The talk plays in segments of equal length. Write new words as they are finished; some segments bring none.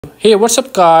Hey, what's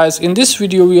up guys? In this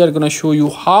video we are going to show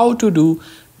you how to do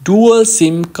dual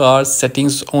SIM card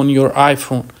settings on your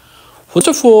iPhone. First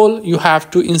of all, you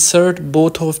have to insert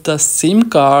both of the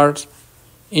SIM cards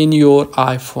in your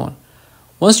iPhone.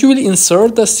 Once you will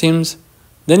insert the SIMs,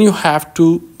 then you have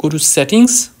to go to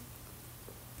settings,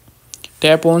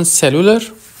 tap on cellular,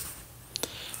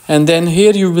 and then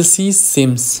here you will see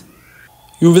SIMs.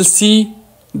 You will see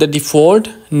the default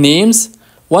names.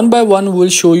 One by one will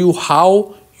show you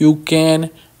how you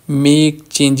can make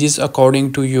changes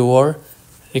according to your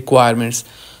requirements.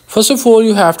 First of all,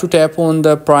 you have to tap on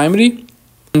the primary,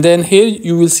 and then here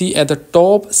you will see at the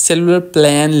top cellular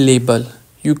plan label.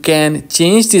 You can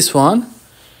change this one.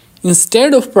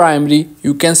 Instead of primary,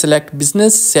 you can select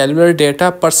business, cellular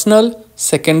data, personal,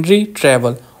 secondary,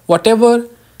 travel. Whatever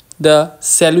the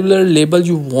cellular label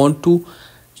you want to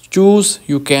choose,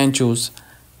 you can choose.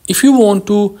 If you want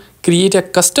to create a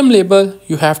custom label,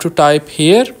 you have to type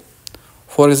here,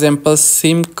 for example,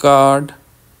 SIM card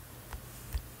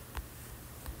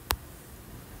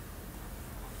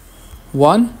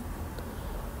 1,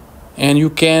 and you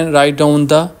can write down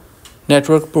the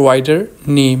network provider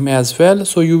name as well,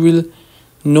 so you will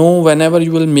know whenever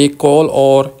you will make call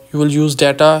or you will use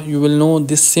data, you will know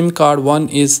this SIM card 1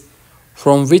 is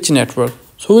from which network.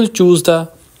 So we'll choose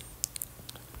the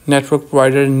network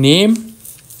provider name,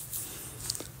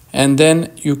 and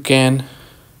then you can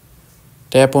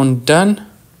tap on done,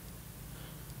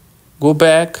 go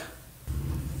back.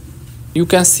 You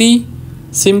can see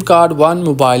SIM card 1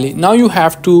 mobile. Now you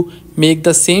have to make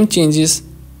the same changes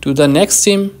to the next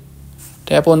SIM.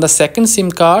 Tap on the second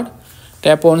SIM card,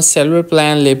 tap on cellular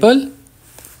plan label,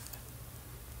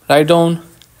 write down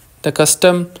the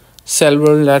custom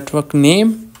cellular network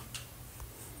name,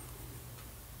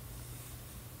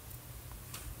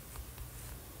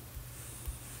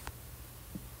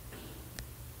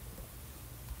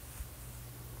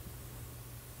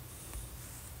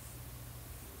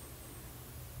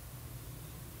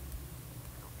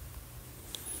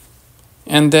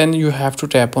 and then you have to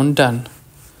tap on done.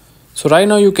 So right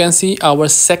now you can see our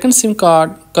second SIM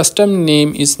card custom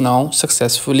name is now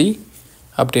successfully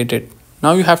updated.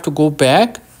 Now you have to go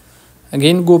back,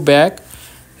 again go back.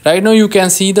 Right now you can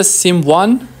see the SIM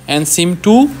 1 and SIM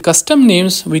 2 custom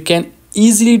names. We can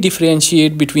easily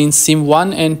differentiate between SIM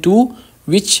 1 and 2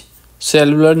 which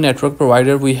cellular network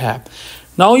provider we have.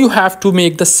 Now you have to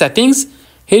make the settings.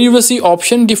 Here you will see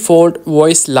option default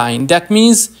voice line. That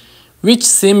means which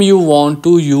SIM you want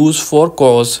to use for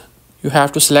calls. You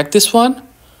have to select this one.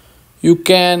 You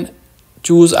can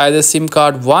choose either SIM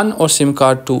card 1 or SIM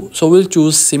card 2. So we'll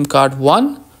choose SIM card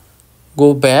 1.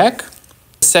 Go back.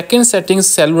 Second settings,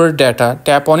 cellular data.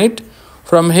 Tap on it.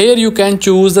 From here you can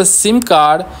choose the SIM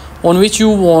card on which you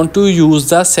want to use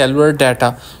the cellular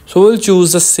data. So we'll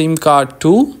choose the SIM card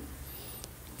 2.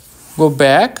 Go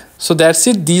back. So that's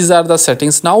it. These are the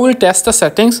settings. Now we'll test the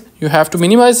settings. You have to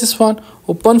minimize this one.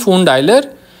 Open phone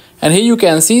dialer, and here you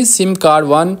can see SIM card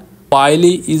 1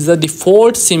 Wiley is the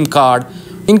default SIM card.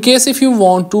 In case if you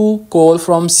want to call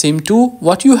from SIM 2,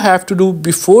 what you have to do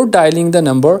before dialing the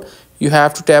number, you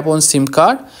have to tap on SIM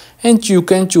card and you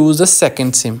can choose the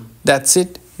second SIM. That's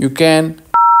it. You can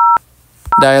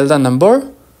dial the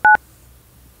number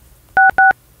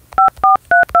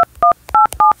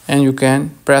and you can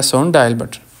press on dial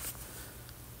button.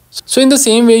 So in the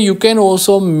same way, you can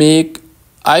also make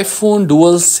iPhone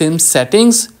dual SIM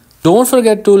settings. Don't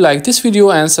forget to like this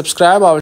video and subscribe our